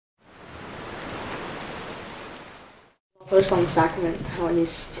Focus on the sacrament, how it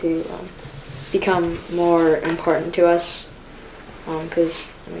needs to become more important to us,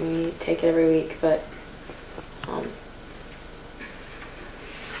 because I mean, we take it every week, but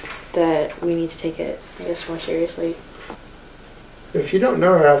that we need to take it, I guess, more seriously. If you don't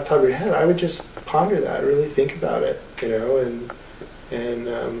know right off the top of your head, I would just ponder that, really think about it, you know, and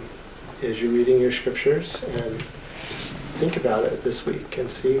as you're reading your scriptures, and just think about it this week and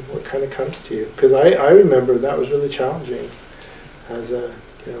see what kind of comes to you. Because I remember that was really challenging as a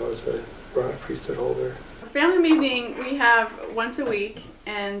brought priesthood holder. Family meeting we have once a week,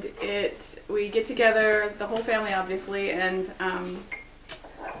 and we get together, the whole family obviously, and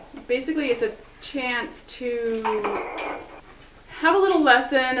basically it's a chance to have a little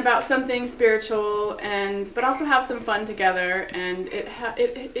lesson about something spiritual, but also have some fun together. And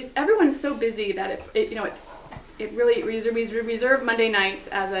everyone's so busy that it really we reserve Monday nights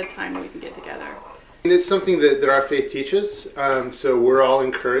as a time that we can get together. And it's something that our faith teaches, so we're all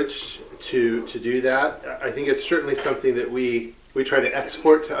encouraged to do that. I think it's certainly something that we try to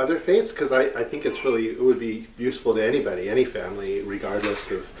export to other faiths, because I think it would be useful to anybody, any family,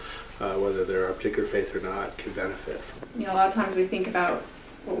 regardless of whether they're a particular faith or not, can benefit from it. You know, a lot of times we think about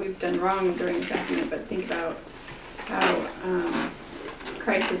what we've done wrong during the sacrament, but think about how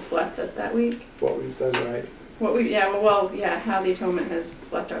Christ has blessed us that week. What we've done right. How the atonement has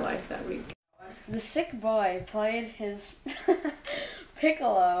blessed our life that week. The sick boy played his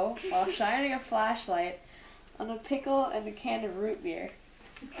piccolo while shining a flashlight on a pickle and a can of root beer.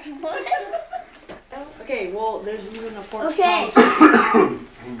 What? Okay, well, there's even a fourth Okay. time.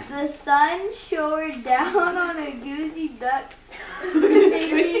 The sun showered down on a goosey duck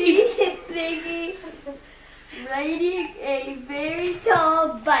thingy, riding a very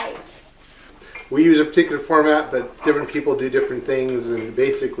tall bike. We use a particular format, but different people do different things, and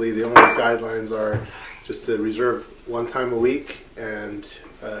basically the only guidelines are just to reserve one time a week and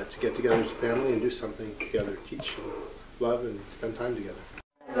to get together as a family and do something together, teach and love and spend time together.